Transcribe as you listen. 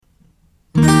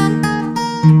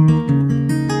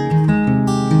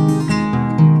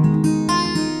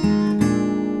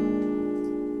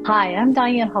I'm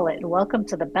Diane Hullett, and welcome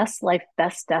to the Best Life,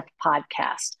 Best Death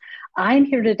podcast. I'm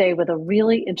here today with a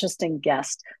really interesting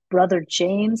guest, Brother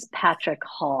James Patrick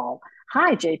Hall.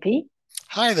 Hi, JP.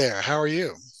 Hi there. How are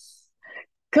you?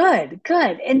 Good,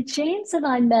 good. And James and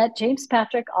I met, James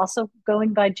Patrick, also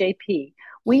going by JP.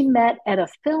 We met at a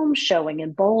film showing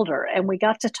in Boulder, and we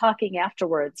got to talking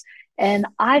afterwards. And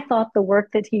I thought the work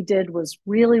that he did was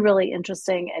really, really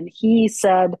interesting. And he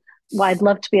said, well, I'd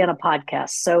love to be on a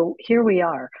podcast. So here we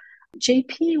are.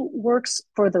 JP works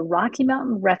for the Rocky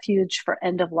Mountain Refuge for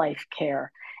End of Life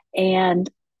Care. And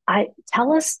I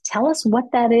tell us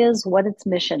what that is, what its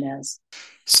mission is.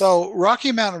 So,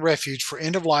 Rocky Mountain Refuge for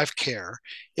End of Life Care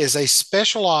is a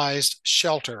specialized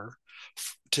shelter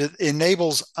to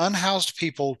enables unhoused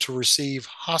people to receive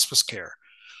hospice care.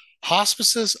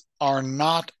 Hospices are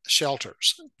not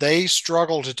shelters. They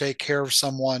struggle to take care of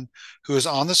someone who is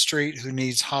on the street who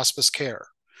needs hospice care.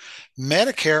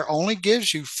 Medicare only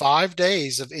gives you 5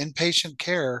 days of inpatient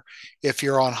care if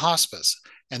you're on hospice,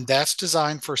 and that's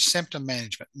designed for symptom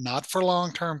management, not for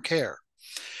long term care.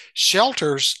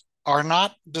 Shelters are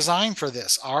not designed for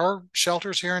this. Our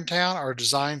shelters here in town are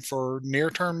designed for near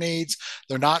term needs.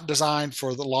 They're not designed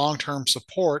for the long term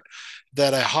support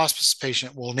that a hospice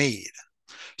patient will need.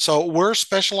 So we're a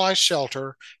specialized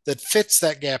shelter that fits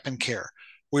that gap in care.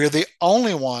 We're the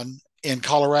only one in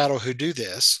Colorado who do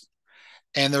this,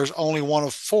 and there's only one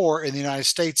of four in the United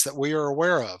States that we are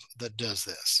aware of that does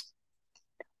this.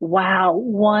 Wow,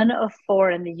 one of four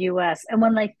in the US. And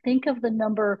when I think of the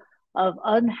number of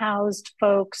unhoused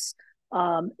folks,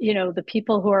 the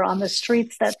people who are on the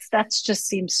streets, that's just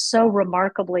seems so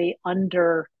remarkably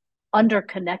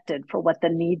underconnected for what the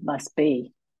need must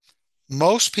be.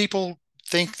 Most people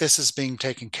think this is being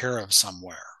taken care of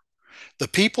somewhere. The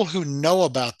people who know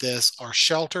about this are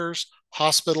shelters,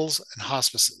 hospitals, and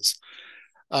hospices.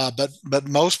 But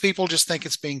most people just think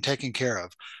it's being taken care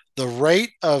of. The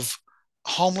rate of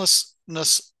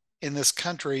homelessness in this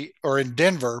country or in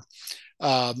Denver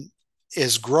um,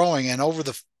 is growing, and over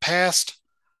the past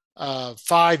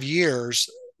 5 years,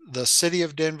 the city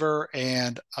of Denver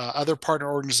and other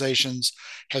partner organizations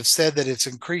have said that it's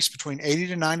increased between 80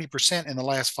 to 90% in the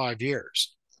last 5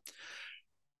 years.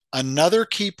 Another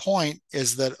key point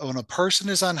is that when a person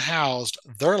is unhoused,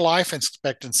 their life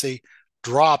expectancy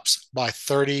drops by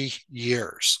 30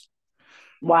 years.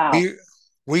 Wow. We,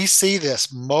 we see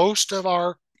this. Most of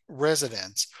our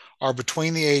residents are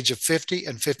between the age of 50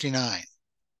 and 59.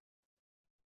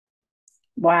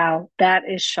 Wow, that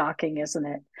is shocking, isn't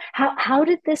it? How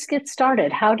did this get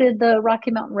started? How did the Rocky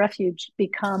Mountain Refuge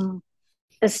become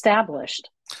established?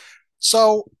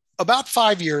 So, about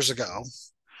 5 years ago,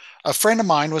 a friend of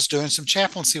mine was doing some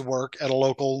chaplaincy work at a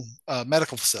local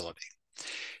medical facility.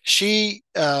 She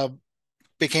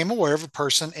became aware of a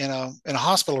person in a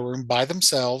hospital room by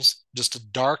themselves, just a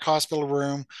dark hospital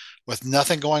room with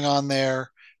nothing going on there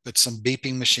but some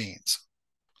beeping machines.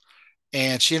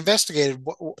 And she investigated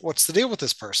what's the deal with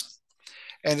this person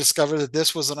and discovered that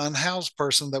this was an unhoused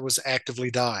person that was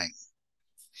actively dying.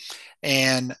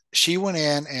 And she went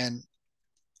in and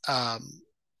um,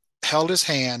 held his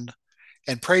hand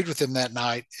and prayed with him that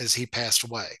night as he passed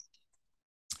away.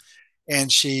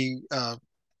 And she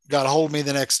got a hold of me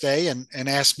the next day and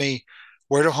asked me,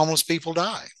 where do homeless people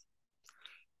die?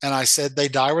 And I said, they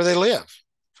die where they live,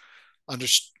 under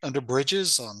under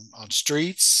bridges, on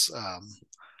streets.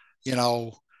 You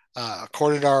know,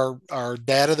 According to our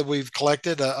data that we've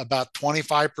collected, about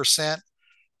 25%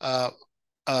 uh,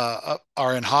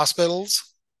 are in hospitals.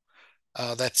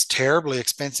 That's terribly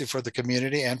expensive for the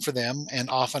community and for them, and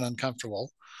often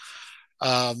uncomfortable.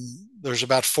 Um, there's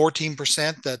about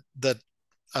 14% that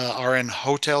are in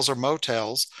hotels or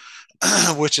motels,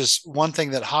 which is one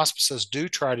thing that hospices do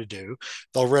try to do.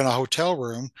 They'll rent a hotel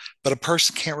room, but a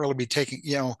person can't really be taking,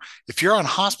 if you're on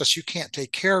hospice, you can't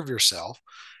take care of yourself.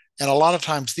 And a lot of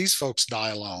times these folks die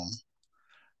alone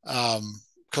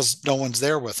because no one's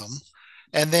there with them.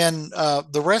 And then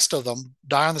the rest of them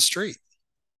die on the street.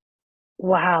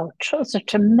 Wow, those are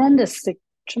tremendous,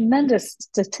 tremendous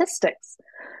statistics.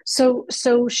 So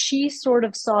she sort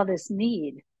of saw this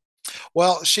need.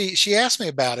 Well, she asked me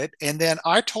about it, and then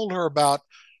I told her about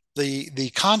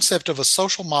the concept of a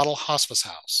social model hospice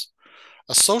house.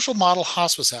 A social model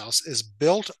hospice house is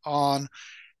built on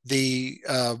the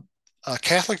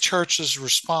Catholic Church's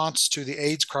response to the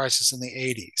AIDS crisis in the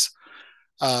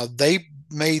 80s. They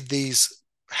made these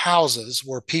houses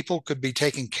where people could be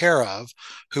taken care of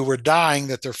who were dying,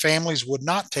 that their families would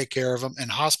not take care of them, and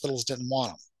hospitals didn't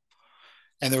want them.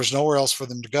 And there was nowhere else for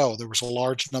them to go. There was a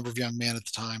large number of young men at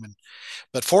the time,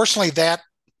 but fortunately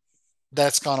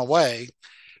that's gone away.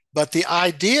 But the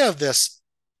idea of this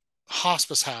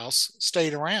hospice house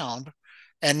stayed around,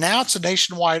 and now it's a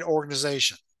nationwide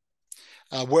organization,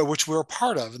 which we're a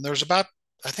part of. And there's about,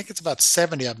 I think it's about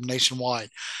 70 of them nationwide.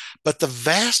 But the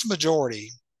vast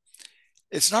majority,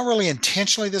 it's not really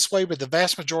intentionally this way, but the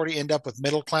vast majority end up with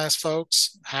middle class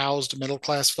folks, housed middle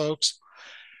class folks.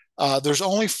 There's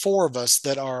only four of us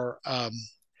that are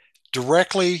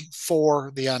directly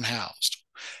for the unhoused.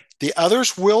 The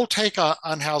others will take an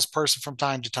unhoused person from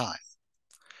time to time,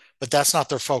 but that's not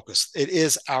their focus. It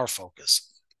is our focus.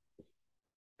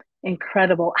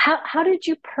 Incredible. How did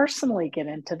you personally get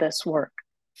into this work?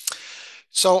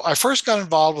 So I first got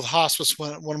involved with hospice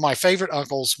when one of my favorite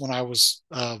uncles, when I was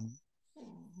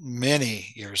many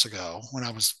years ago, when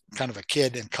I was kind of a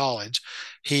kid in college,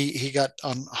 he got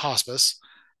on hospice,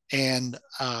 and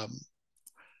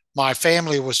my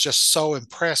family was just so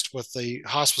impressed with the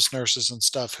hospice nurses and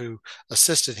stuff who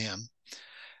assisted him,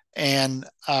 and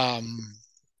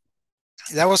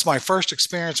that was my first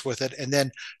experience with it. And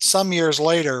then some years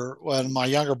later, when my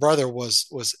younger brother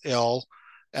was ill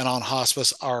and on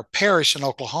hospice, our parish in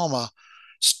Oklahoma,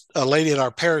 a lady in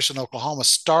our parish in Oklahoma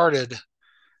started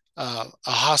a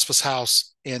hospice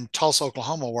house in Tulsa,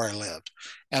 Oklahoma, where I lived,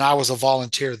 and I was a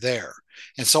volunteer there.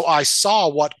 And so I saw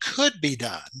what could be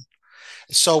done.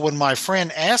 So when my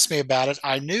friend asked me about it,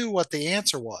 I knew what the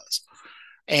answer was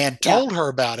and Yeah. told her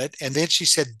about it. And then she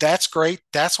said, "That's great.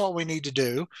 That's what we need to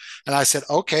do." And I said,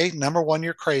 "Okay, number one,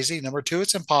 you're crazy. Number two,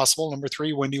 it's impossible. Number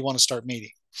three, when do you want to start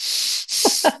meeting?"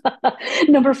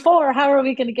 Number four, how are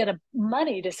we going to get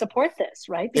money to support this,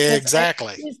 right? Because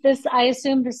Exactly. is this, I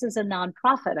assume this is a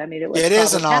nonprofit. I mean, it would It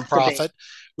is a probably have to be. nonprofit.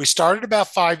 We started about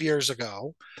 5 years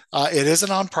ago. It is a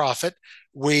nonprofit.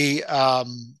 We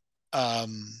um,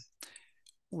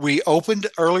 we opened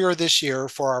earlier this year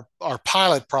for our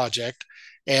pilot project,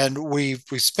 and we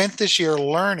spent this year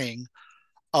learning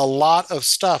a lot of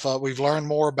stuff. We've learned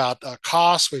more about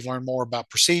costs. We've learned more about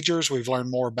procedures. We've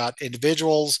learned more about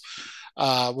individuals.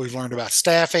 We've learned about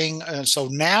staffing, and so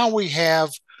now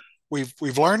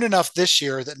we've learned enough this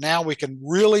year that now we can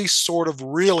really sort of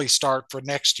really start for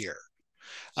next year.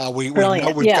 We know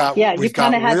Brilliant. Yeah. Yeah. You we've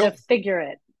kind got of had to real. figure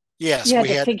it. Yes, You had we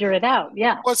to had. figure it out.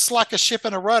 Yeah. Well, it's like a ship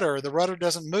in a rudder. The rudder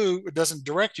doesn't move, it doesn't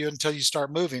direct you until you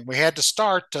start moving. We had to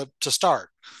start to start.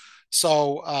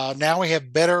 So now we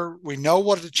have better. We know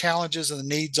what the challenges and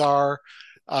the needs are,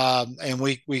 and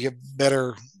we get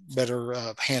better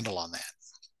handle on that.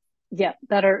 Yeah.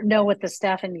 Better know what the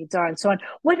staffing needs are and so on.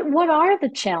 What are the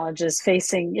challenges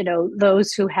facing,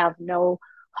 those who have no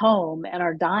home and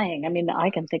are dying? I mean,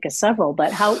 I can think of several,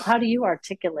 but how do you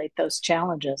articulate those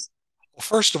challenges? Well,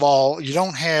 first of all, you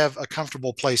don't have a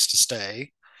comfortable place to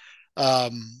stay.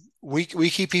 We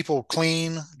keep people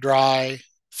clean, dry,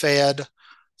 fed,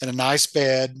 in a nice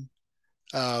bed.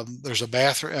 There's a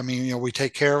bathroom. I mean, we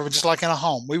take care of it just like in a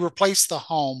home. We replace the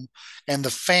home and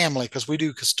the family because we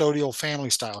do custodial family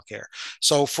style care.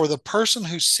 So for the person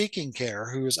who's seeking care,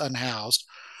 who is unhoused,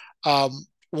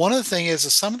 one of the things is that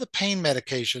some of the pain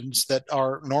medications that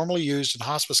are normally used in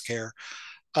hospice care,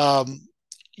 um,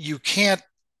 you can't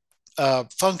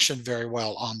function very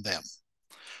well on them.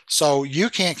 So you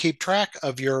can't keep track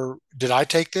of did I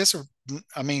take this? Or,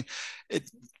 I mean, it,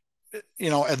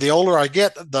 and the older I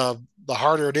get, the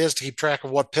harder it is to keep track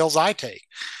of what pills I take.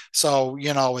 So,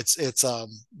 it's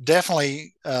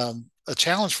definitely a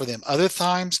challenge for them. Other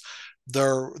times,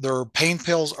 their pain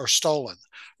pills are stolen,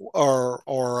 or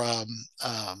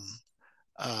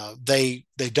they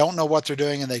don't know what they're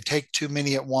doing and they take too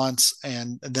many at once,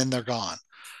 and then they're gone.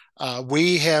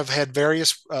 We have had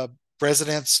various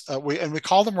residents, we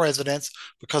call them residents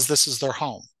because this is their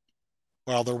home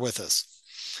while they're with us.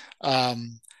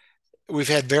 Um, we've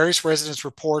had various residents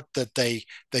report that they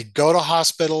go to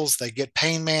hospitals, they get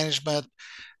pain management,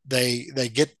 they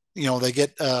get they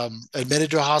get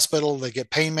admitted to a hospital, they get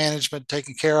pain management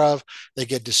taken care of, they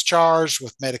get discharged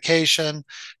with medication.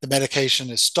 The medication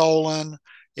is stolen,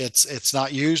 it's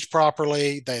not used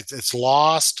properly, it's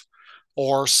lost,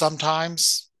 or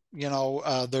sometimes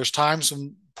there's times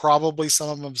when probably some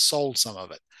of them sold some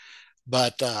of it,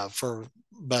 but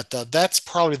that's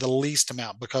probably the least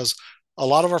amount because a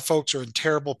lot of our folks are in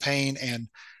terrible pain, and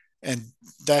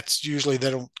that's usually they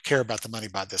don't care about the money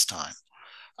by this time.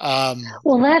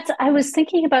 Well, I was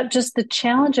thinking about just the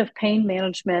challenge of pain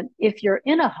management if you're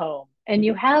in a home and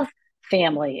you have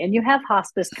family and you have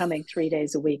hospice coming 3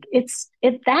 days a week.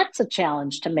 That's a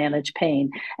challenge to manage pain.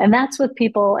 And that's with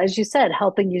people, as you said,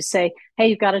 helping you say, hey,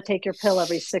 you've got to take your pill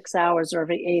every 6 hours or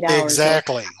every 8 hours, or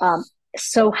Exactly.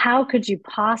 So how could you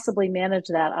possibly manage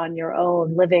that on your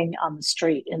own, living on the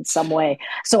street in some way?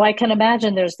 So I can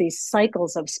imagine there's these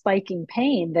cycles of spiking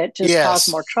pain that just cause Yes,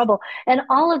 more trouble. And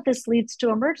all of this leads to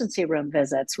emergency room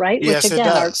visits, right? Which yes, it again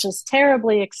are does. just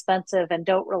terribly expensive and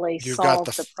don't really You've got solve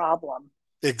the the problem.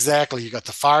 Exactly. You've got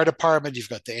the fire department, you've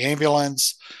got the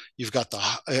ambulance, you've got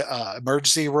the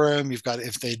emergency room, you've got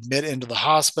if they admit into the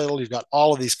hospital, you've got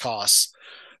all of these costs.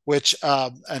 Which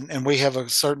and we have a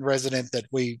certain resident that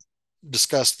we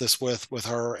discussed this with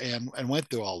her and went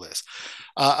through all this.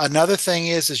 Another thing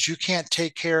is you can't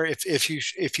take care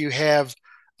if you have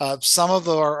some of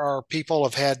our people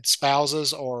have had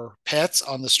spouses or pets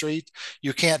on the street.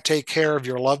 You can't take care of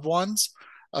your loved ones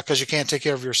because you can't take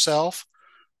care of yourself.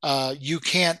 You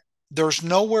can't. There's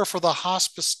nowhere for the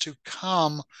hospice to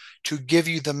come to give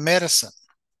you the medicine,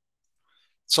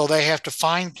 so they have to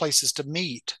find places to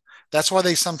meet. That's why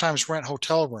they sometimes rent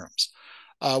hotel rooms.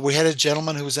 We had a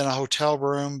gentleman who was in a hotel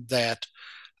room that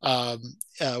um,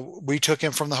 we took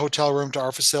him from the hotel room to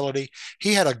our facility.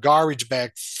 He had a garbage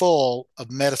bag full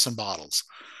of medicine bottles.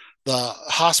 The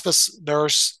hospice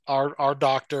nurse, our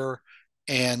doctor,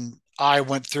 and I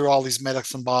went through all these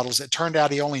medicine bottles. It turned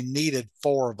out he only needed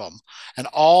four of them, and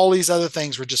all these other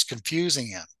things were just confusing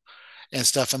him and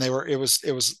stuff. And they were it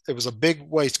was a big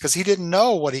waste because he didn't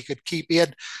know what he could keep. He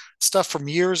had stuff from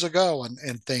years ago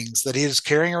and things that he was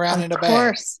carrying around Of in a bag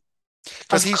course.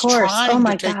 because Of course. Oh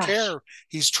my gosh.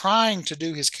 he's trying to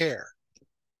do his care.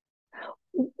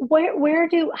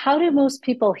 How do most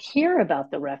people hear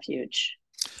about the refuge?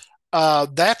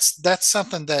 That's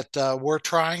something that we're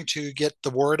trying to get the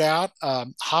word out.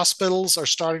 Hospitals are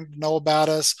starting to know about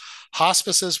us.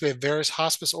 Hospices, we have various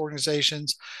hospice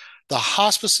organizations. The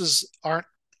hospices aren't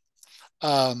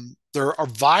they're are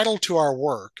vital to our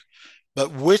work,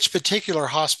 but which particular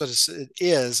hospice it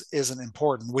is isn't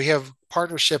important. We have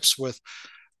partnerships with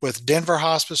Denver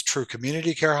Hospice, True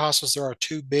Community Care Hospice. There are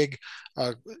two big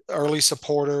uh, early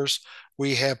supporters.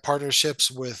 We have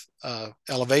partnerships with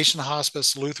Elevation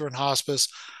Hospice, Lutheran Hospice,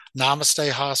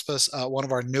 Namaste Hospice. One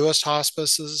of our newest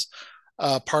hospices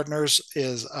partners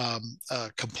is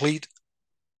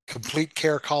Complete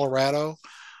Care Colorado.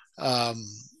 Um,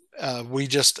 we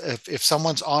just if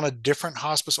someone's on a different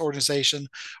hospice organization,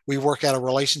 we work out a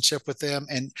relationship with them,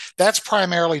 and that's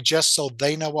primarily just so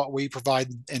they know what we provide,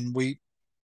 and we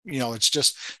it's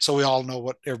just so we all know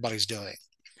what everybody's doing.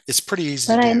 It's pretty easy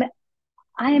But to do.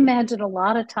 I imagine a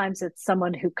lot of times it's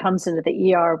someone who comes into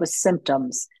the ER with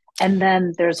symptoms, and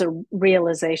then there's a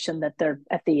realization that they're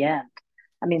at the end.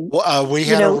 I mean, Well, we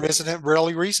you had a know, resident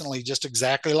really recently, just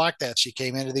exactly like that. She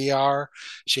came into the ER.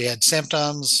 She had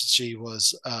symptoms. She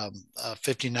was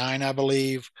 59, I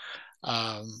believe.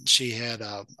 She had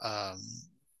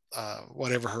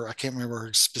whatever I can't remember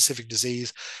her specific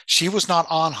disease. She was not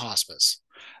on hospice.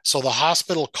 So the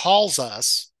hospital calls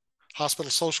us,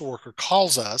 hospital social worker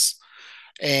calls us,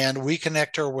 and we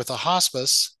connect her with a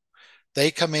hospice.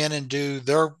 They come in and do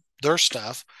their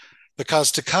stuff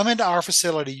because to come into our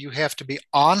facility, you have to be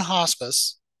on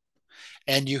hospice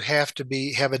and you have to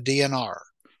be have a DNR,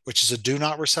 which is a do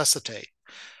not resuscitate.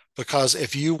 Because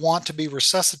if you want to be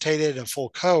resuscitated in full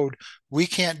code, we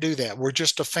can't do that. We're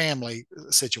just a family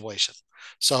situation.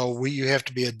 So you have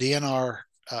to be a DNR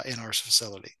in our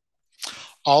facility.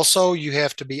 Also, you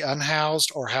have to be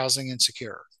unhoused or housing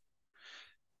insecure,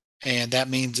 and that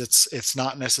means it's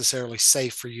not necessarily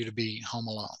safe for you to be home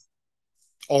alone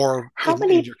or how in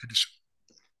many, your condition.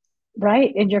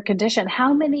 right, in your condition,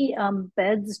 how many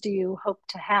beds do you hope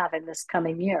to have in this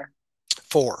coming year?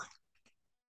 Four.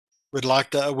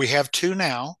 We have two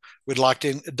now. We'd like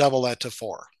to double that to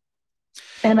four.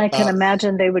 And I can Uh,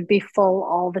 imagine they would be full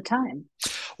all the time.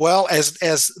 well,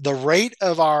 as the rate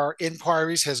of our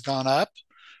inquiries has gone up,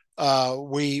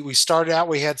 we started out,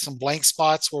 we had some blank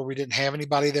spots where we didn't have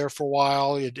anybody there for a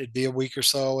while. It'd be a week or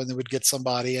so, and then we'd get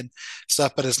somebody and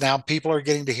stuff. But as now people are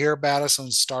getting to hear about us and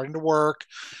it's starting to work,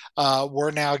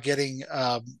 we're now getting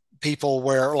people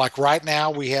where, like right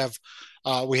now, we have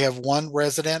one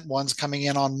resident, one's coming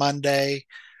in on Monday,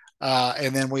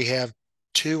 and then we have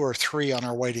two or three on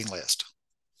our waiting list.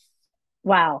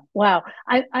 Wow, wow.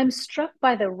 I'm struck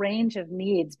by the range of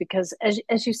needs because,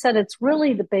 as you said, it's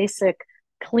really the basic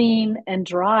clean and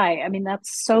dry. I mean,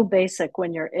 that's so basic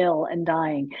when you're ill and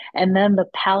dying. And then the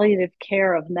palliative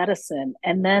care of medicine.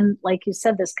 And then, like you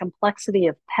said, this complexity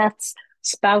of pets,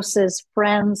 spouses,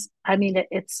 friends. I mean,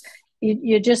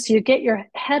 you get your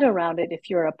head around it if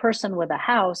you're a person with a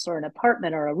house or an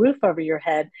apartment or a roof over your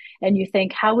head, and you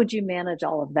think, how would you manage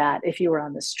all of that if you were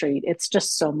on the street? It's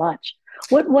just so much.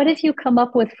 What have you come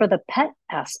up with for the pet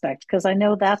aspect? Because I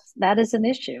know that is an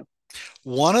issue.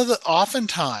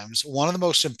 Oftentimes, one of the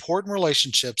most important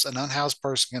relationships an unhoused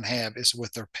person can have is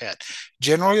with their pet,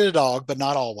 generally the dog, but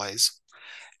not always.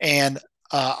 And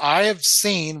I have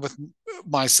seen with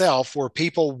myself where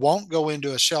people won't go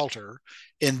into a shelter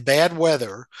in bad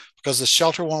weather because the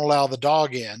shelter won't allow the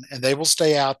dog in, and they will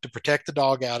stay out to protect the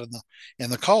dog out in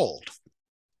the cold.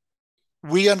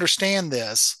 We understand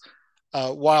this.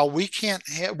 While we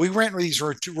rent these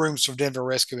rooms from Denver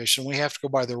Rescue Mission, we have to go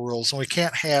by the rules, and we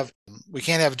can't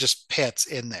have just pets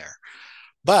in there.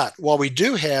 But what we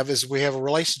do have is we have a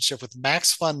relationship with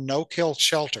Max Fun No Kill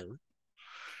Shelter.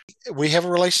 We have a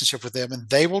relationship with them, and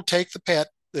they will take the pet.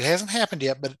 It hasn't happened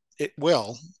yet, but it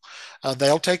will.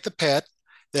 They'll take the pet.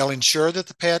 They'll ensure that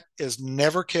the pet is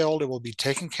never killed. It will be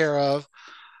taken care of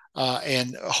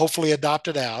and hopefully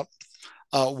adopted out.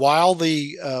 While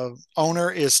the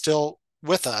owner is still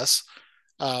with us,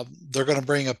 they're going to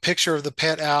bring a picture of the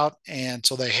pet out, and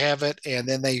so they have it, and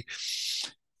then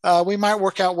we might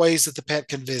work out ways that the pet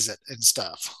can visit and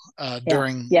stuff Yeah,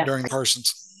 yeah. during the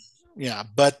person's. Yeah,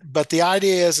 but the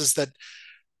idea is that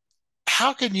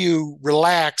how can you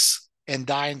relax and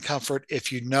die in comfort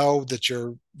if you know that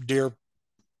your dear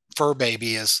fur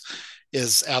baby is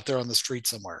out there on the street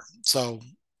somewhere? So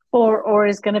Or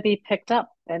is going to be picked up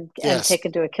and yes,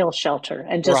 taken to a kill shelter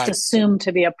and just right. assumed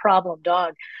to be a problem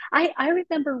dog. I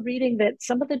remember reading that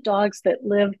some of the dogs that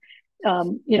live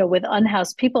with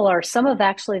unhoused people are some of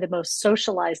actually the most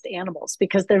socialized animals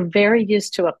because they're very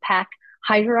used to a pack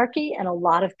hierarchy and a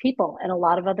lot of people and a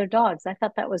lot of other dogs. I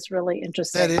thought that was really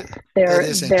That interesting. is that They're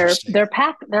is they're interesting. they're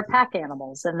pack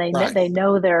animals and Right. they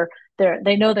know their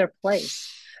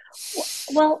place.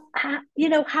 Well,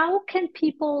 how can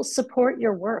people support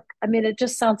your work? I mean, it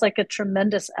just sounds like a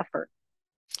tremendous effort.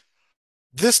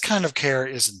 This kind of care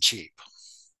isn't cheap.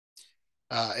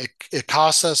 It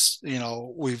costs us.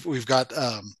 We've got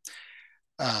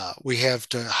we have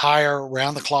to hire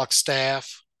round the clock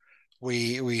staff.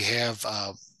 We have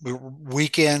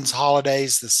weekends,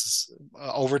 holidays. This is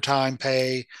overtime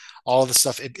pay. All of the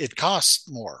stuff. It costs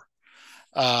more,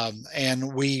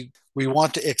 and we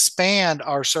want to expand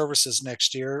our services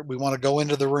next year. We want to go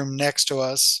into the room next to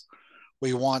us.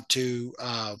 We want to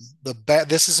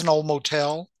this is an old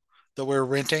motel that we're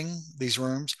renting. These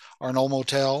rooms are an old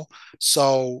motel,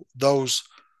 so those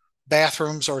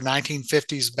bathrooms are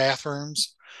 1950s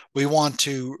bathrooms. We want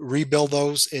to rebuild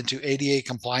those into ADA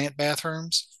compliant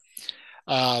bathrooms.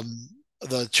 Um,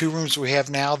 the two rooms we have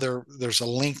now, there's a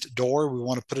linked door. We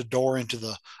want to put a door into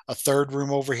a third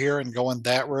room over here and go in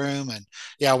that room. And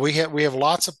yeah, we have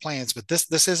lots of plans, but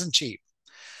this isn't cheap.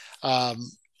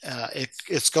 Um,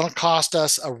 it's going to cost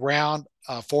us around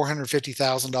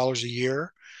 $450,000 a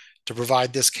year to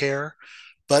provide this care.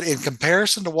 But in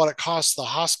comparison to what it costs the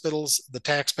hospitals, the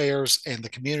taxpayers, and the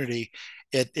community,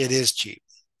 it is cheap.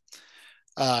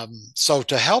 So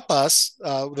to help us,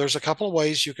 there's a couple of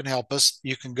ways you can help us.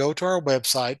 You can go to our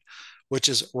website, which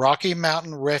is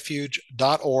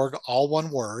rockymountainrefuge.org, all one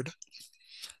word,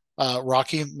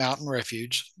 Rocky Mountain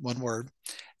Refuge, one word.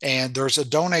 And there's a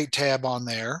donate tab on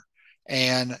there,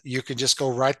 and you can just go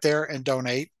right there and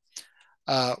donate.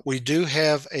 We do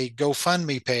have a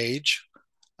GoFundMe page.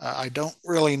 I don't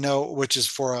really know, which is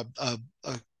for a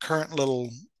current little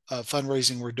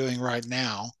fundraising we're doing right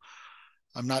now.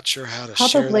 I'm not sure how to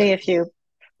share Probably that. if you,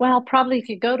 well, probably if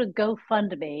you go to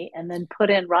GoFundMe and then put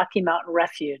in Rocky Mountain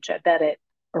Refuge, I bet it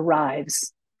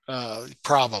arrives.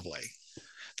 Probably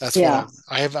that's what Yeah,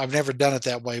 I've never done it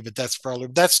that way, but that's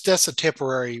a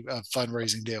temporary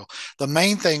fundraising deal. The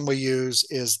main thing we use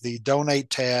is the donate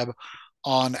tab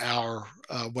on our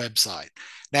website.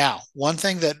 Now, one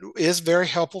thing that is very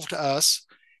helpful to us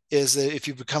is that if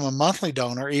you become a monthly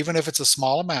donor, even if it's a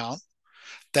small amount,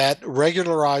 that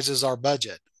regularizes our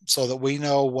budget so that we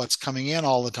know what's coming in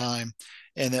all the time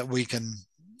and that we can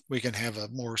have a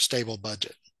more stable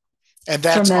budget. And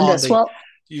that's on tremendous. the Well,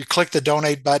 you click the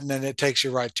donate button and it takes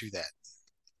you right to that.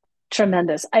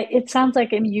 tremendous. It sounds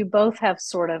like, I mean, you both have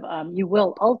sort of, you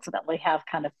will ultimately have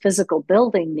kind of physical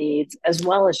building needs as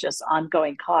well as just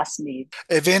ongoing cost needs.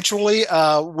 Eventually,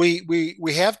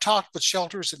 we have talked with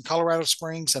shelters in Colorado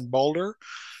Springs and Boulder.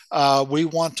 We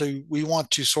want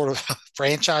to sort of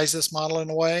franchise this model in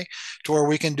a way to where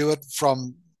we can do it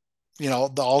from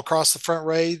all across the front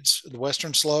range, the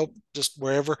western slope, just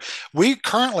wherever. We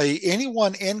currently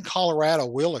anyone in Colorado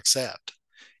will accept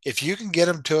if you can get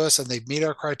them to us and they meet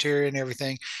our criteria and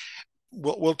everything.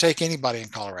 We'll take anybody in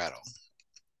Colorado.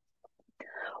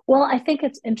 Well, I think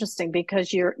it's interesting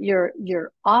because you're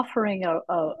offering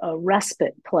a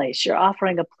respite place. You're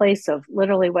offering a place of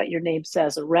literally what your name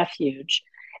says, a refuge,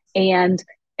 and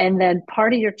And then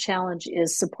part of your challenge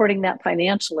is supporting that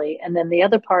financially. And then the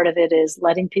other part of it is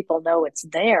letting people know it's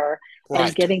there and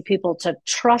Right. getting people to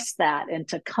trust that and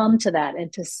to come to that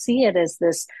and to see it as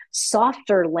this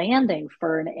softer landing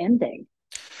for an ending.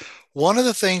 One of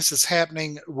the things that's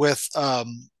happening with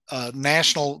the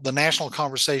national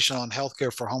conversation on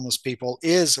healthcare for homeless people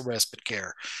is respite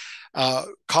care.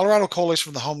 Colorado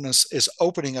Coalition for the Homeless is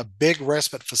opening a big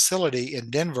respite facility in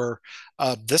Denver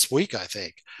this week, I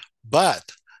think.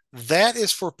 But that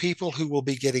is for people who will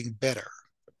be getting better.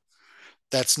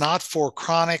 That's not for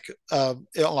chronic,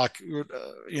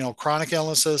 chronic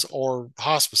illnesses or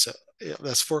hospice.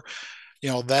 That's for,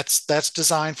 that's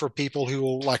designed for people who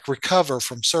will like recover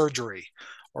from surgery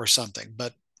or something.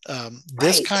 But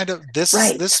this Right, kind of this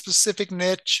right. specific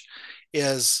niche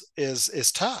is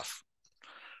tough.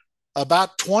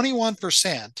 About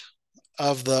 21%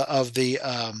 of the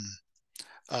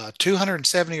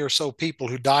 270 or so people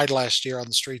who died last year on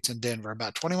the streets in Denver,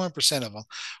 about 21% of them,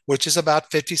 which is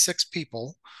about 56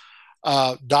 people,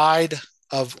 died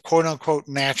of quote unquote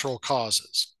natural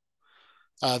causes.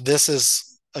 This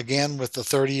is again with the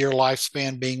 30-year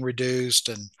lifespan being reduced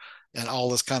and all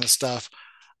this kind of stuff.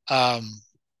 Um,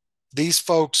 these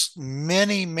folks,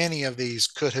 many of these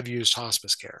could have used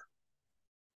hospice care.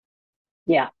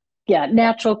 Yeah. Yeah.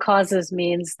 Natural causes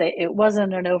means that it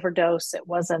wasn't an overdose, it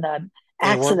wasn't an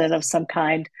They weren't. accident of some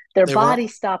kind. Their They weren't. body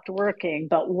stopped working,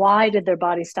 but why did their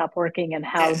body stop working and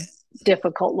how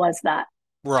difficult was that?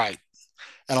 Right.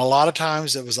 And a lot of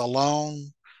times it was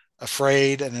alone,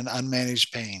 afraid, and an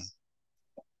unmanaged pain.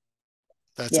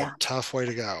 That's a Yeah. tough way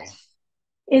to go.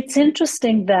 It's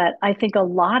interesting that I think a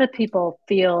lot of people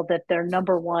feel that their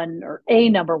number one or a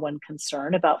number one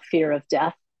concern about fear of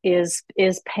death is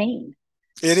pain.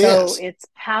 It So is. it's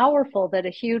powerful that a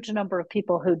huge number of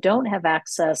people who don't have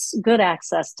good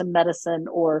access to medicine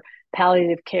or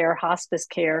palliative care, hospice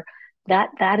care,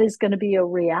 that is going to be a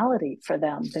reality for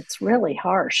them. That's really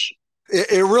harsh.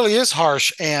 It really is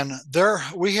harsh. And there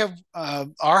we have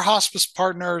our hospice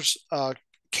partners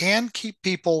can keep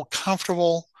people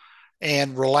comfortable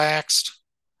and relaxed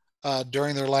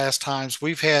during their last times.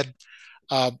 We've had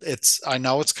I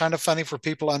know it's kind of funny for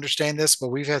people to understand this, but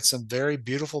we've had some very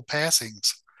beautiful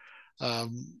passings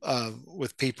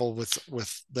with people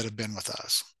with that have been with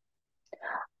us.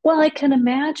 Well, I can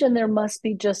imagine there must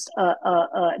be just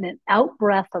an out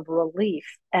breath of relief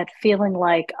at feeling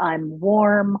like I'm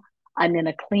warm, I'm in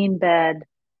a clean bed,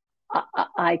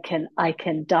 I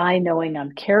can die knowing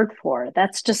I'm cared for.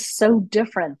 That's just so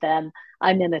different than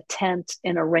I'm in a tent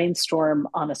in a rainstorm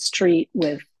on a street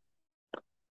with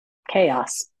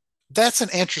chaos. That's an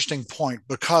interesting point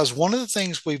because one of the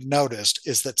things we've noticed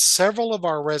is that several of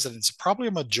our residents, probably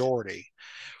a majority,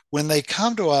 when they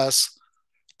come to us,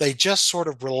 they just sort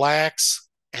of relax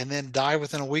and then die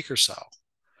within a week or so.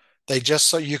 They just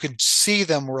so you can see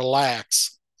them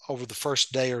relax over the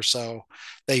first day or so.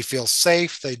 They feel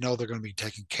safe, they know they're going to be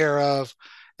taken care of,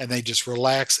 and they just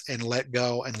relax and let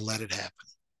go and let it happen.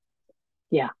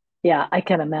 Yeah. Yeah, I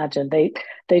can imagine.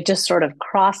 They just sort of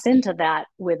cross into that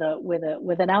with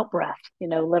an out breath,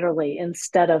 literally,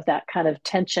 instead of that kind of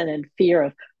tension and fear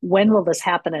of when will this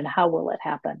happen and how will it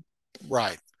happen.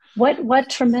 Right. What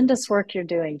tremendous work you're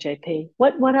doing, JP.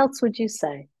 What else would you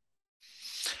say?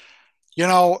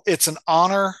 It's an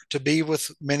honor to be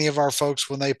with many of our folks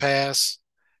when they pass.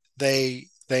 They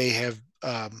have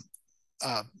uh,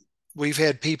 we've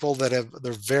had people that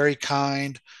they're very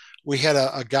kind. We had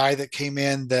a guy that came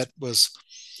in that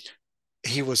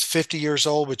he was 50 years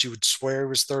old, but you would swear he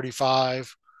was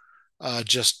 35.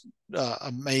 Just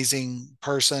amazing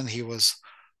person. He was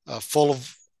full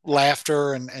of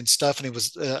laughter and stuff, and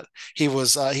he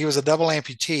was a double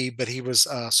amputee, but he was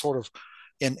sort of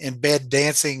in bed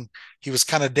dancing. He was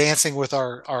kind of dancing with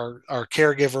our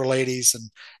caregiver ladies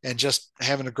and just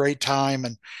having a great time.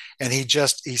 And he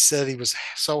said he was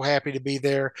so happy to be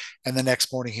there. And the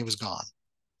next morning he was gone,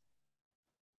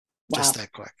 just Wow.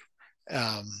 that quick.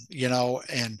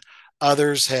 And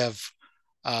others have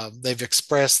they've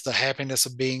expressed the happiness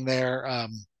of being there.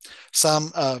 Some,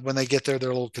 when they get there, they're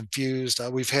a little confused.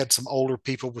 We've had some older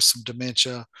people with some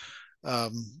dementia.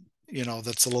 Um,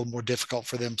 that's a little more difficult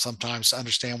for them sometimes to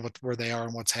understand where they are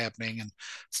and what's happening and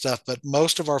stuff. But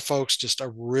most of our folks just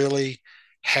are really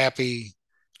happy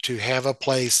to have a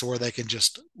place where they can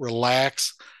just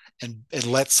relax and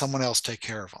let someone else take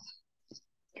care of them.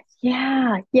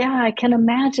 Yeah, yeah, I can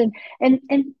imagine. And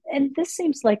this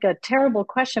seems like a terrible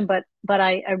question, but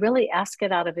I really ask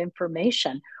it out of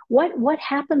information. What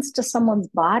happens to someone's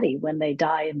body when they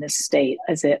die in this state?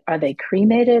 Are they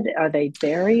cremated? Are they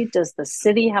buried? Does the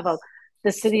city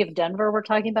of Denver we're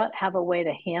talking about have a way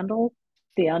to handle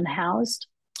the unhoused?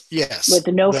 Yes. with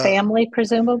no family,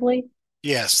 presumably.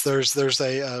 Yes, there's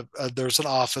an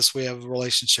office. We have a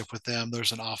relationship with them.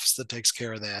 There's an office that takes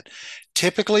care of that.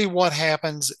 Typically, what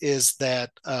happens is that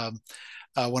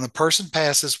when a person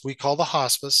passes, we call the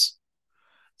hospice,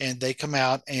 and they come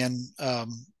out and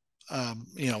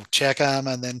check them,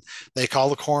 and then they call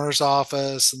the coroner's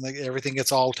office, and everything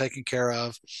gets all taken care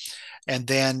of. And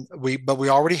then but we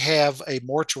already have a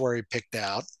mortuary picked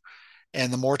out,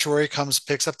 and the mortuary comes,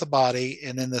 picks up the body,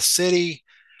 and then the city,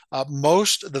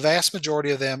 the vast majority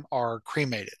of them are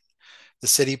cremated. The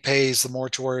city pays the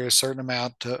mortuary a certain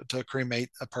amount to cremate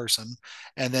a person,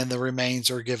 and then the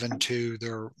remains are given to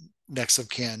their next of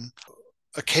kin.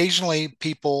 Occasionally,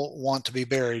 people want to be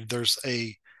buried. There's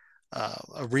a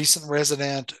recent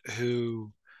resident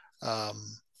who um,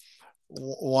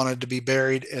 wanted to be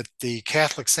buried at the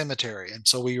Catholic cemetery, and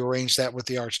so we arranged that with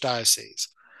the archdiocese.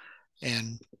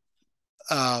 And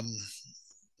um,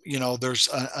 there's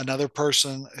another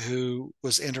person who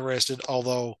was interested,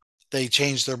 although they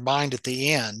changed their mind at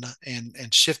the end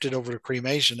and shifted over to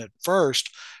cremation. At first,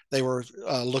 they were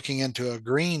looking into a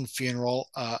green funeral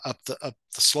up the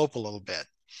slope a little bit.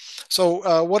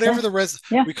 So whatever Yeah,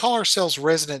 yeah. we call ourselves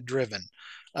resident driven.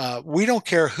 We don't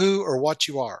care who or what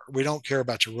you are. We don't care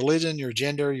about your religion, your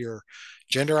gender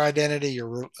identity,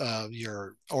 your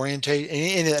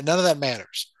orientation. None of that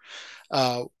matters.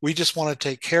 We just want to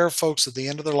take care of folks at the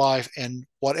end of their life, and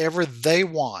whatever they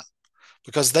want,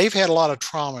 because they've had a lot of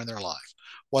trauma in their life.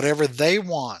 Whatever they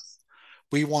want,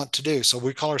 we want to do. So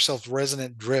we call ourselves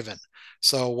resident driven.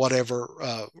 So whatever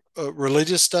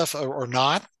religious stuff or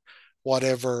not,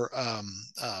 whatever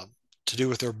to do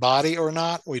with their body or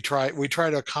not, we try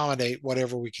to accommodate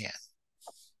whatever we can.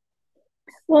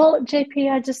 Well,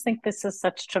 JP, I just think this is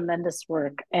such tremendous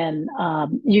work. And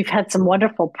you've had some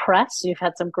wonderful press. You've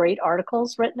had some great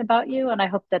articles written about you. And I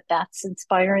hope that that's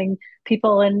inspiring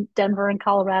people in Denver and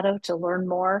Colorado to learn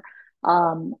more.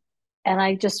 Um, and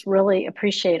I just really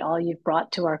appreciate all you've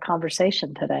brought to our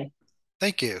conversation today.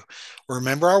 Thank you.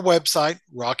 Remember our website,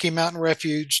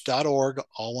 RockyMountainRefuge.org,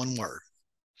 all one word.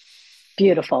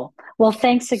 Beautiful. Well,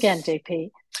 thanks again, JP.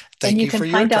 And Thank you you can for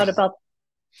your find out time. about,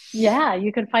 yeah,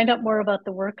 you can find out more about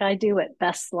the work I do at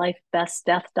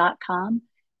bestlifebestdeath.com.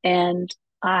 And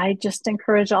I just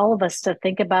encourage all of us to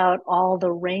think about all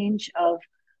the range of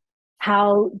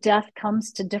how death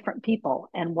comes to different people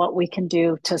and what we can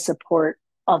do to support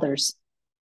others.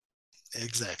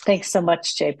 Exactly. Thanks so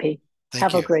much, JP. Thank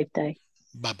Have a you. great day.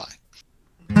 Bye bye.